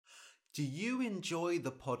Do you enjoy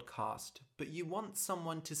the podcast, but you want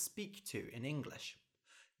someone to speak to in English?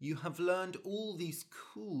 You have learned all these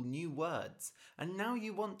cool new words, and now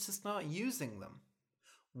you want to start using them.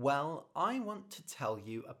 Well, I want to tell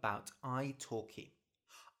you about italki.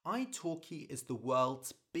 italki is the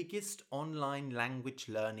world's biggest online language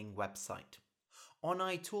learning website. On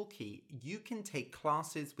italki, you can take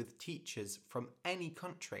classes with teachers from any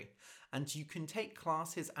country, and you can take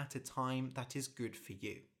classes at a time that is good for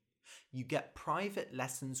you. You get private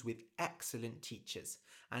lessons with excellent teachers,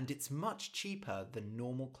 and it's much cheaper than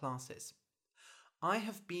normal classes. I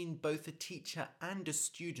have been both a teacher and a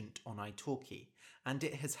student on italki, and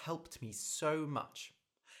it has helped me so much.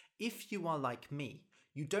 If you are like me,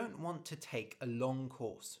 you don't want to take a long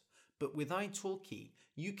course, but with italki,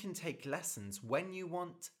 you can take lessons when you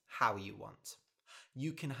want, how you want.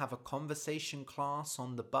 You can have a conversation class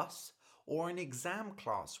on the bus or an exam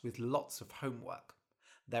class with lots of homework.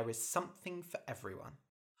 There is something for everyone.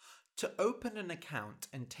 To open an account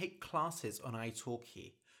and take classes on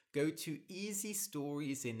italki, go to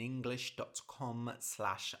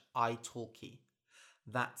easystoriesinenglish.com/italki.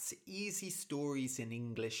 That's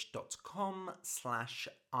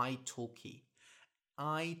easystoriesinenglish.com/italki.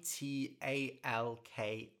 italki.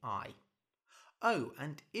 Oh,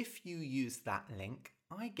 and if you use that link,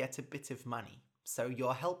 I get a bit of money, so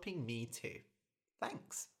you're helping me too.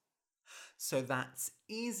 Thanks. So that's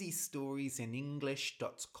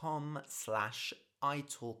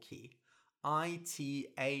easystoriesinenglish.com/italki.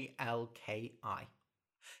 italki.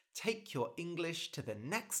 Take your English to the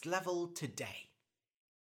next level today.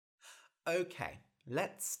 Okay,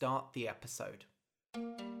 let's start the episode.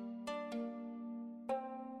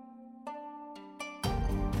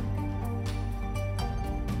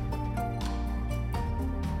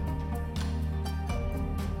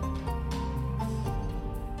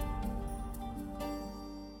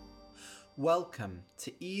 Welcome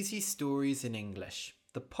to Easy Stories in English,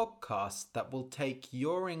 the podcast that will take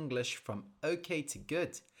your English from okay to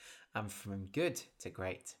good and from good to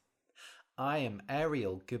great. I am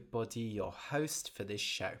Ariel Goodbody, your host for this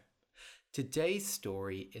show. Today's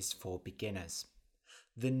story is for beginners.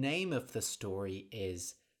 The name of the story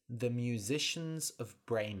is The Musicians of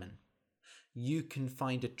Bremen. You can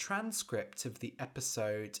find a transcript of the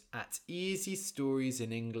episode at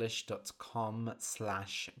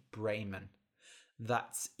easystoriesinenglish.com/Bremen.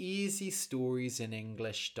 That's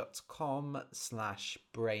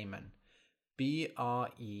easystoriesinenglish.com/Bremen.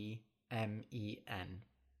 BREMEN.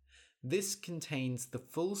 This contains the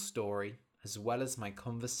full story as well as my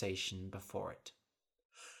conversation before it.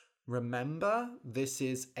 Remember, this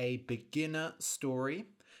is a beginner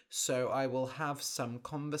story, so I will have some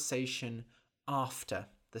conversation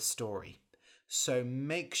after the story. So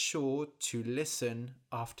make sure to listen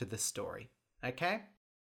after the story, okay?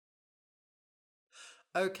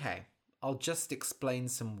 Okay, I'll just explain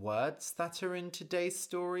some words that are in today's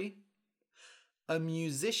story. A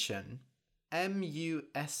musician, musician,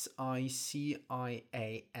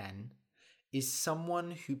 is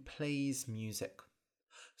someone who plays music.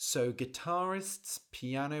 So guitarists,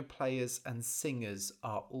 piano players, and singers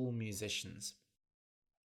are all musicians.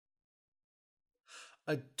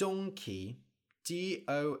 A donkey, donkey,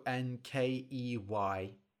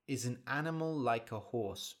 is an animal like a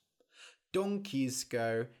horse. Donkeys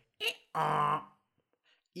go ee-ah.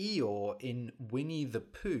 Eeyore in Winnie the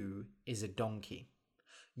Pooh is a donkey.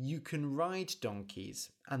 You can ride donkeys,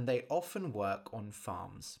 and they often work on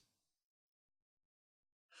farms.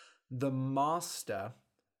 The master,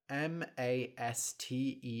 master,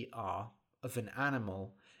 of an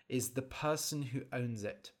animal is the person who owns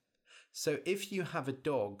it. So if you have a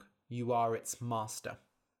dog, you are its master.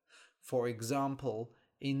 For example,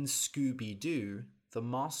 in Scooby-Doo, the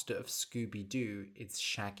master of Scooby-Doo is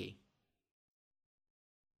Shaggy.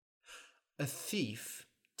 A thief,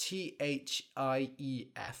 thief,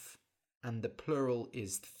 and the plural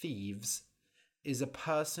is thieves, is a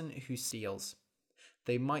person who steals.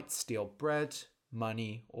 They might steal bread,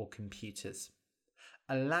 money, or computers.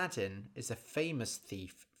 Aladdin is a famous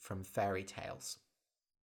thief from fairy tales.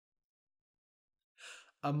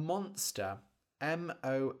 A monster,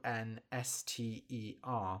 monster,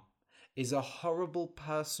 is a horrible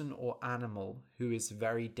person or animal who is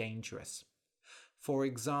very dangerous. For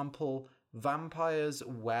example, vampires,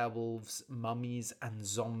 werewolves, mummies, and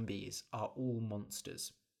zombies are all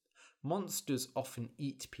monsters. Monsters often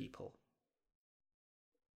eat people.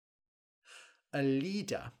 A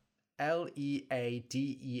leader,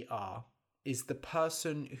 leader, is the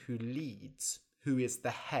person who leads, who is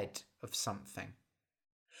the head of something.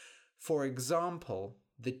 For example,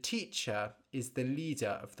 the teacher is the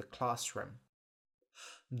leader of the classroom.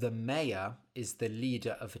 The mayor is the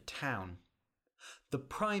leader of a town. The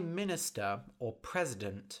prime minister or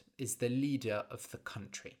president is the leader of the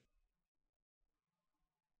country.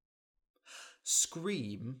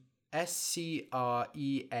 Scream, S-C-R-E-A-M,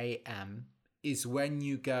 is when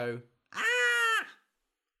you go, ah!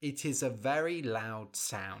 It is a very loud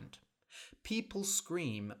sound. People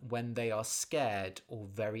scream when they are scared or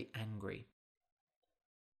very angry.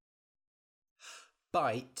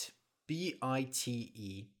 Bite,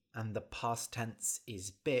 B-I-T-E, and the past tense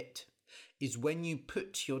is bit, is when you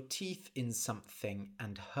put your teeth in something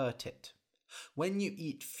and hurt it. When you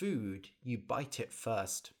eat food, you bite it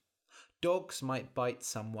first. Dogs might bite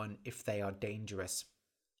someone if they are dangerous.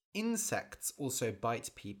 Insects also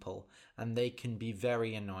bite people, and they can be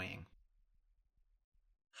very annoying.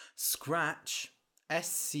 Scratch,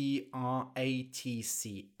 S-C-R-A-T-C-H,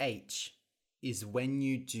 is when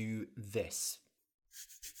you do this.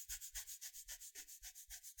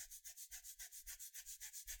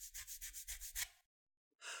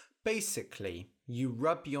 Basically, you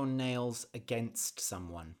rub your nails against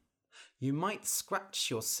someone. You might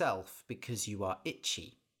scratch yourself because you are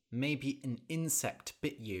itchy. Maybe an insect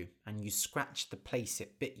bit you and you scratch the place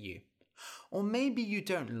it bit you. Or maybe you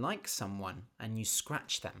don't like someone and you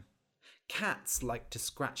scratch them. Cats like to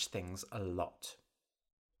scratch things a lot.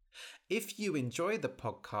 If you enjoy the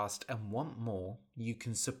podcast and want more, you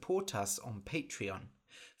can support us on Patreon.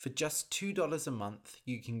 For just $2 a month,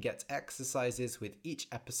 you can get exercises with each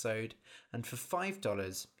episode, and for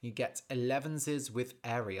 $5, you get 11s with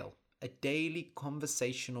Ariel, a daily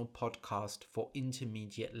conversational podcast for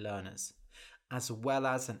intermediate learners, as well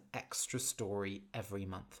as an extra story every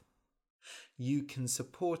month. You can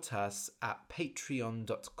support us at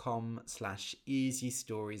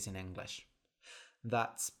patreon.com/easystoriesinenglish.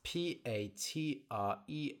 That's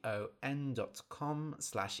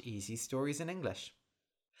patreon.com/easystoriesinenglish.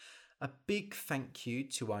 A big thank you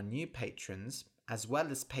to our new patrons, as well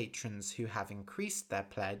as patrons who have increased their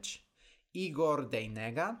pledge: Igor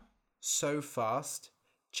Deinega, So Fast,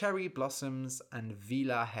 Cherry Blossoms, and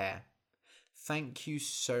Vila Hair. Thank you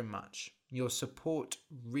so much. Your support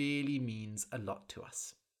really means a lot to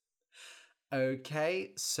us.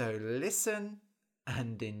 Okay, so listen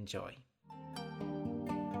and enjoy.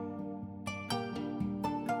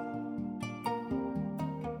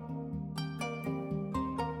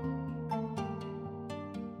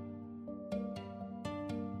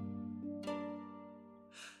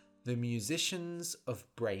 The Musicians of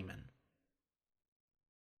Bremen.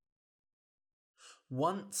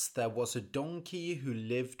 Once there was a donkey who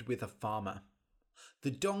lived with a farmer.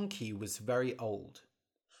 The donkey was very old.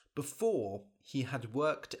 Before, he had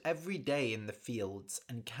worked every day in the fields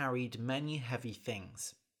and carried many heavy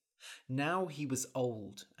things. Now he was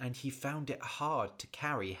old and he found it hard to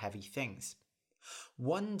carry heavy things.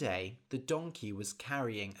 One day, the donkey was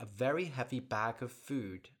carrying a very heavy bag of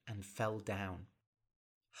food and fell down.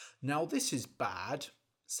 "Now this is bad,"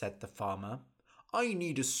 said the farmer. "I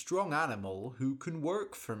need a strong animal who can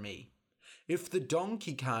work for me. If the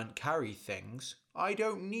donkey can't carry things, I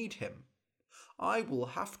don't need him. I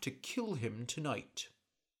will have to kill him tonight."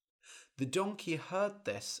 The donkey heard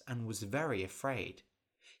this and was very afraid.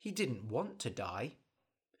 He didn't want to die.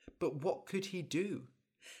 But what could he do?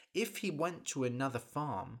 If he went to another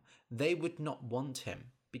farm, they would not want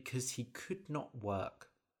him because he could not work.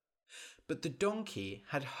 But the donkey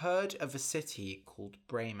had heard of a city called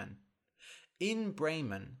Bremen. In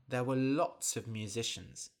Bremen, there were lots of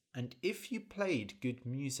musicians, and if you played good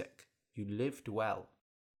music, you lived well.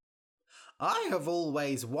 "I have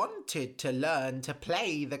always wanted to learn to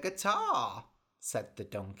play the guitar," said the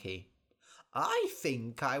donkey. "I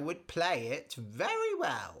think I would play it very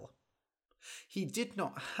well." He did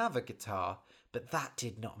not have a guitar, but that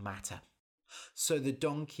did not matter. So the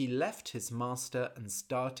donkey left his master and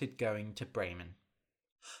started going to Bremen.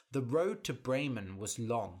 The road to Bremen was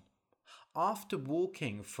long. After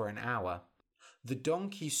walking for an hour, the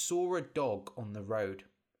donkey saw a dog on the road.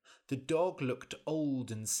 The dog looked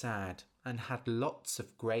old and sad and had lots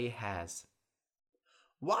of grey hairs.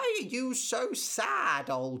 "Why are you so sad,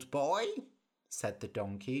 old boy?" said the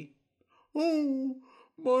donkey. "Oh,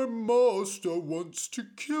 my master wants to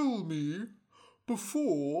kill me.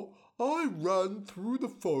 Before, I ran through the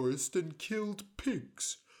forest and killed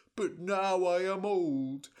pigs, but now I am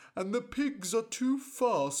old and the pigs are too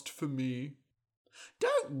fast for me."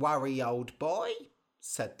 "Don't worry, old boy,"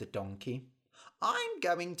 said the donkey. "I'm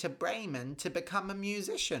going to Bremen to become a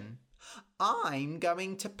musician. I'm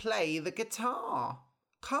going to play the guitar.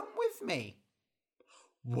 Come with me."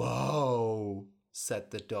 "Wow," said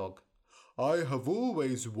the dog. "I have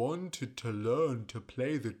always wanted to learn to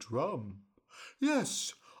play the drum.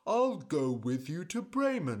 Yes, I'll go with you to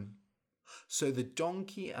Bremen." So the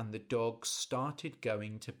donkey and the dog started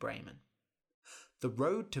going to Bremen. The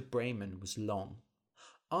road to Bremen was long.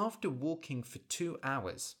 After walking for 2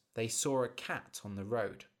 hours, they saw a cat on the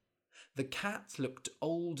road. The cat looked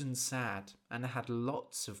old and sad and had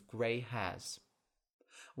lots of grey hairs.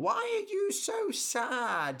 "Why are you so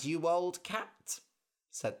sad, you old cat?"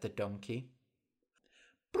 said the donkey.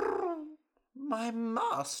 "Brr, my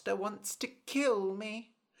master wants to kill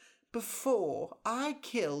me. Before, I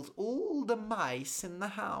killed all the mice in the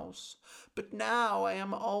house, but now I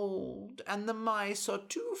am old and the mice are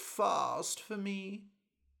too fast for me."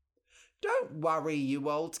 "Don't worry, you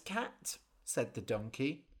old cat," said the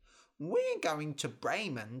donkey. "We're going to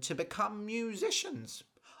Bremen to become musicians.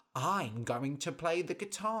 I'm going to play the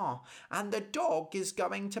guitar and the dog is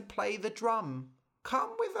going to play the drum.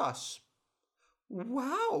 Come with us."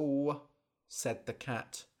 "Wow," said the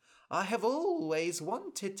cat. "I have always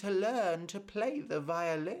wanted to learn to play the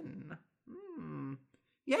violin.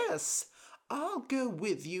 Yes, I'll go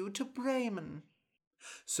with you to Bremen."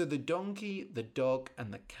 So the donkey, the dog,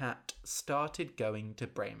 and the cat started going to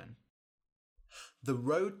Bremen. The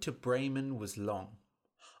road to Bremen was long.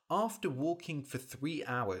 After walking for 3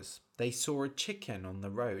 hours, they saw a chicken on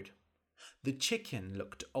the road. The chicken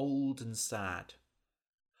looked old and sad.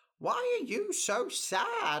 "Why are you so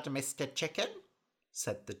sad, Mr. Chicken?"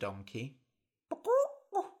 said the donkey.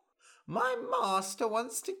 "My master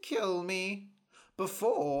wants to kill me.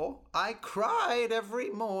 Before, I cried every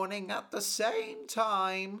morning at the same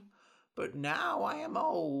time, but now I am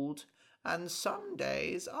old, and some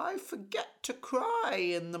days I forget to cry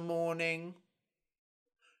in the morning."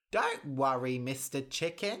 "Don't worry, Mr.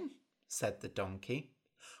 Chicken," said the donkey.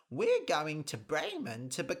 "We're going to Bremen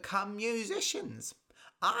to become musicians.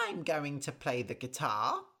 I'm going to play the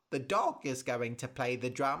guitar, the dog is going to play the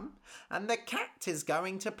drum, and the cat is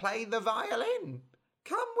going to play the violin.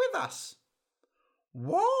 Come with us."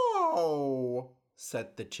 "Whoa,"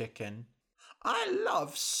 said the chicken. "I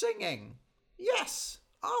love singing. Yes,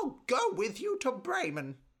 I'll go with you to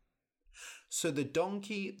Bremen." So the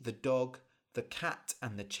donkey, the dog, the cat,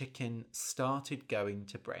 and the chicken started going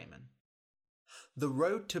to Bremen. The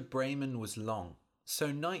road to Bremen was long,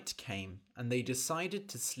 so night came and they decided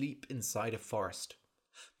to sleep inside a forest.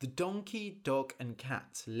 The donkey, dog, and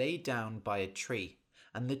cat lay down by a tree,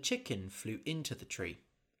 and the chicken flew into the tree.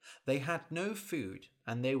 They had no food,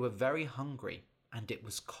 and they were very hungry, and it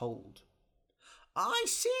was cold. "I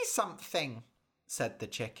see something," said the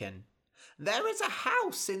chicken. "There is a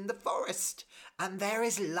house in the forest, and there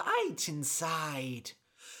is light inside.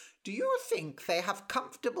 Do you think they have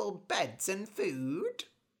comfortable beds and food?"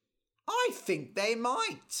 "I think they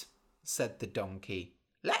might," said the donkey.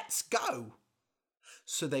 "Let's go."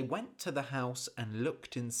 So they went to the house and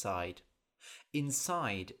looked inside.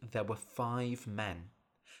 Inside there were 5 men.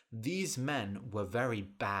 These men were very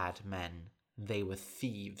bad men. They were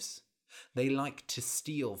thieves. They liked to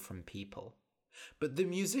steal from people. But the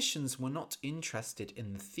musicians were not interested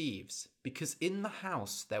in the thieves, because in the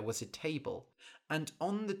house there was a table, and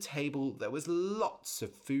on the table there was lots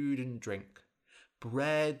of food and drink.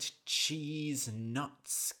 Bread, cheese,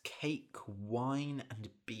 nuts, cake, wine, and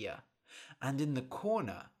beer. And in the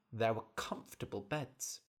corner there were comfortable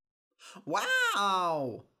beds.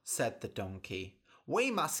 "Wow," said the donkey.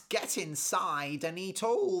 "We must get inside and eat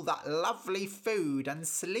all that lovely food and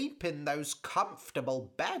sleep in those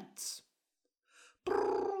comfortable beds."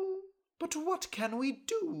 "Brrr, but what can we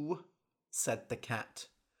do?" said the cat.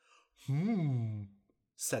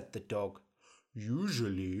 Said the dog.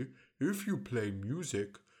 "Usually, if you play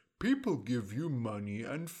music, people give you money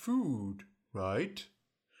and food, right?"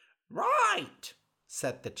 "Right,"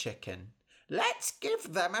 said the chicken. "Let's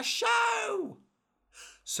give them a show."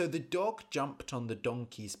 So the dog jumped on the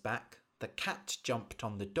donkey's back, the cat jumped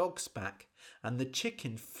on the dog's back, and the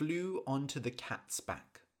chicken flew onto the cat's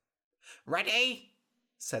back. "Ready?"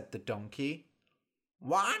 said the donkey.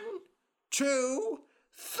 1, 2,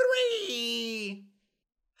 3.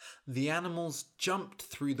 The animals jumped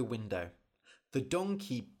through the window. The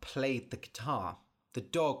donkey played the guitar, the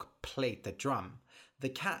dog played the drum, the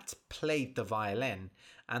cat played the violin,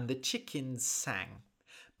 and the chickens sang.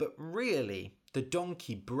 But really, the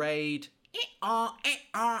donkey brayed, "ee-ah,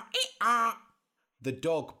 ee-ah, ee-ah." The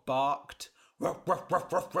dog barked, "Ruff, ruff,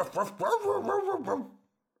 ruff, ruff, ruff, ruff, ruff, ruff, ruff, ruff."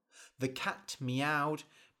 The cat meowed,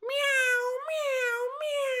 "Meow, meow,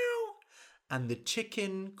 meow." And the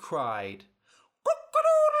chicken cried,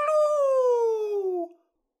 "Cock-a-doodle-doo."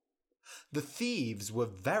 The thieves were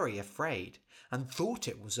very afraid and thought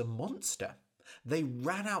it was a monster. They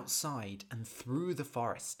ran outside and through the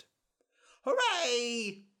forest.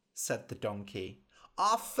 "Hooray!" said the donkey.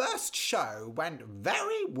 Our first show went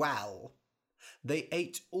very well. They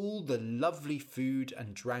ate all the lovely food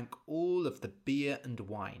and drank all of the beer and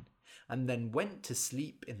wine, and then went to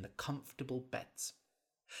sleep in the comfortable beds.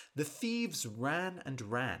 The thieves ran and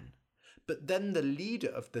ran, but then the leader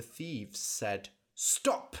of the thieves said,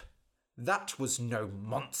 "Stop! That was no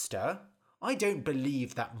monster. I don't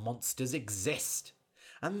believe that monsters exist.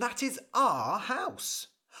 And that is our house.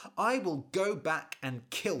 I will go back and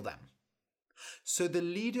kill them." So the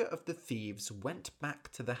leader of the thieves went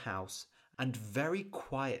back to the house and very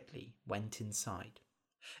quietly went inside.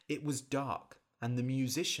 It was dark and the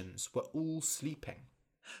musicians were all sleeping.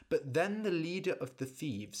 But then the leader of the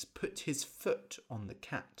thieves put his foot on the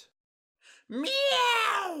cat.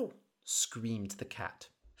 "Meow!" screamed the cat.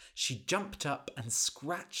 She jumped up and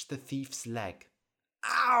scratched the thief's leg.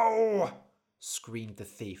 "Ow!" screamed the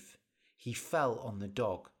thief. He fell on the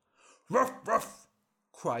dog. "Ruff, ruff!"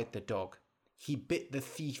 cried the dog. He bit the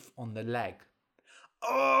thief on the leg.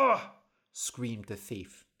 "Ugh!" screamed the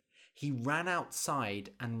thief. He ran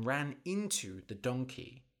outside and ran into the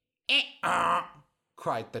donkey.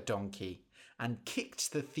 Cried the donkey, and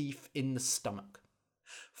kicked the thief in the stomach.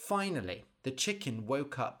 Finally, the chicken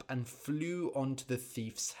woke up and flew onto the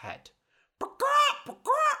thief's head.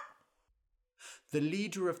 The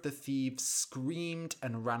leader of the thieves screamed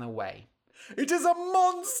and ran away. "It is a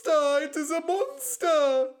monster! It is a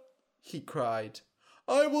monster!" he cried.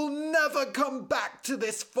 "I will never come back to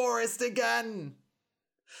this forest again."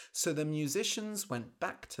 So the musicians went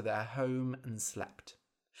back to their home and slept.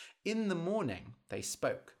 In the morning they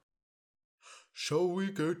spoke. "Shall we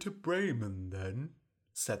go to Bremen then?"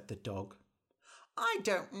 said the dog. "I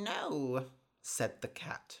don't know," said the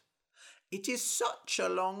cat. "It is such a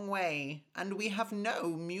long way, and we have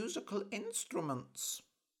no musical instruments."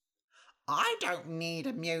 "I don't need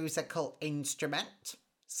a musical instrument,"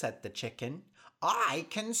 said the chicken. "I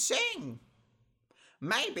can sing."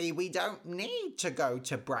 "Maybe we don't need to go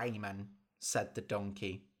to Bremen," said the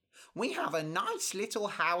donkey. "We have a nice little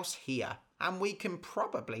house here, and we can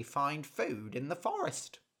probably find food in the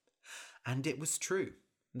forest." And it was true.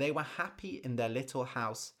 They were happy in their little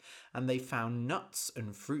house, and they found nuts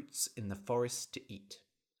and fruits in the forest to eat.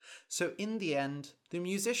 So in the end, the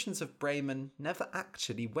musicians of Bremen never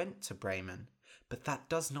actually went to Bremen, but that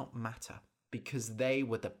does not matter, because they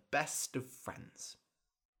were the best of friends.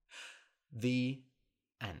 The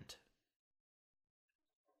end.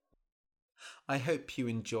 I hope you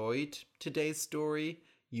enjoyed today's story.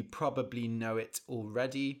 You probably know it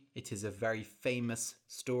already. It is a very famous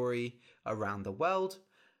story around the world.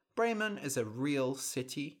 Bremen is a real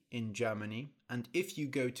city in Germany, and if you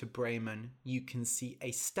go to Bremen, you can see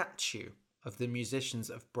a statue of the musicians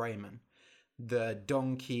of Bremen. The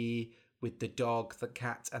donkey with the dog, the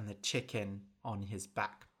cat, and the chicken on his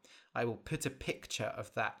back. I will put a picture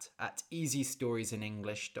of that at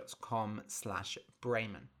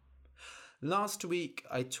easystoriesinenglish.com/Bremen. Last week,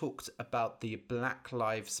 I talked about the Black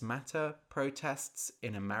Lives Matter protests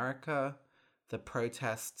in America, the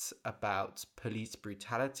protests about police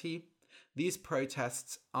brutality. These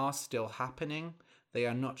protests are still happening. They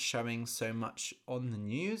are not showing so much on the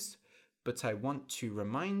news, but I want to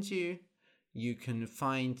remind you, you can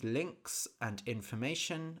find links and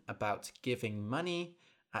information about giving money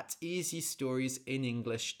at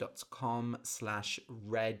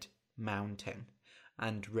easystoriesinenglish.com/redmountain.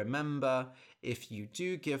 And remember, if you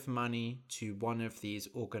do give money to one of these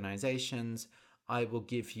organizations, I will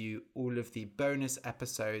give you all of the bonus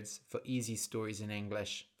episodes for Easy Stories in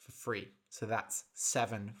English for free. So that's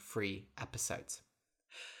 7 free episodes.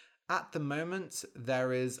 At the moment,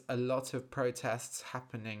 there is a lot of protests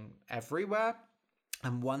happening everywhere.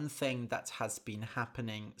 And one thing that has been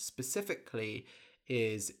happening specifically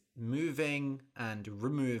is moving and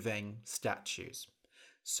removing statues.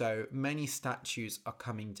 So many statues are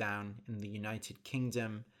coming down in the United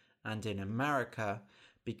Kingdom and in America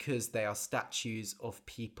because they are statues of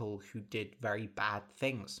people who did very bad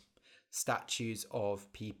things. Statues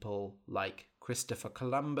of people like Christopher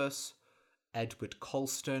Columbus, Edward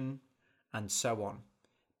Colston, and so on.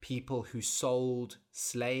 People who sold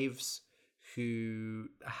slaves,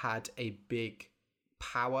 who had a big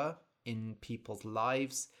power in people's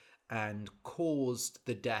lives and caused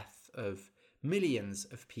the death of millions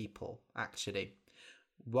of people, actually.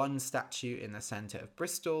 One statue in the centre of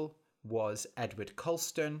Bristol was Edward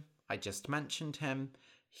Colston. I just mentioned him.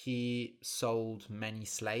 He sold many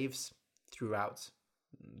slaves throughout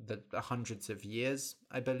the hundreds of years,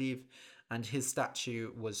 I believe, and his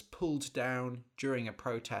statue was pulled down during a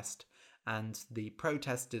protest, and the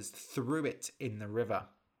protesters threw it in the river.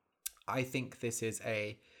 I think this is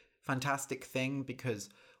a fantastic thing because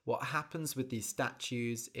What happens with these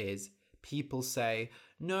statues is people say,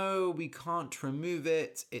 no, we can't remove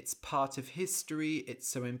it. It's part of history. It's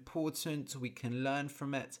so important. We can learn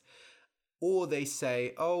from it. Or they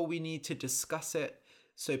say, oh, we need to discuss it.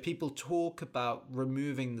 So people talk about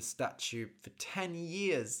removing the statue for 10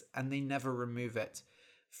 years and they never remove it.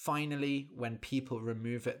 Finally, when people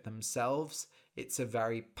remove it themselves, it's a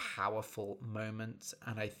very powerful moment,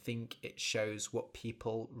 and I think it shows what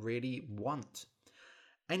people really want.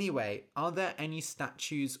 Anyway, are there any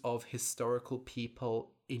statues of historical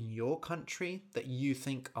people in your country that you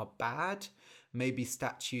think are bad? Maybe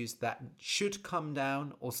statues that should come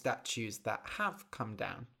down or statues that have come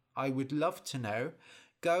down? I would love to know.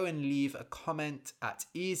 Go and leave a comment at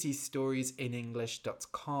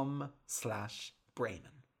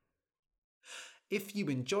easystoriesinenglish.com/Bremen. If you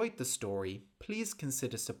enjoyed the story, please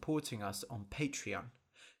consider supporting us on Patreon.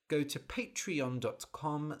 Go to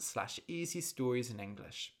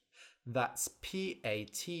patreon.com/easystoriesinenglish. That's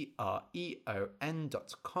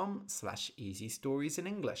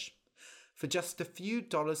patreon.com/easystoriesinenglish. For just a few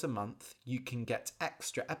dollars a month, you can get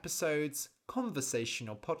extra episodes,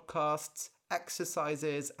 conversational podcasts,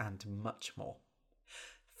 exercises, and much more.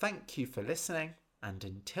 Thank you for listening, and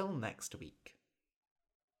until next week.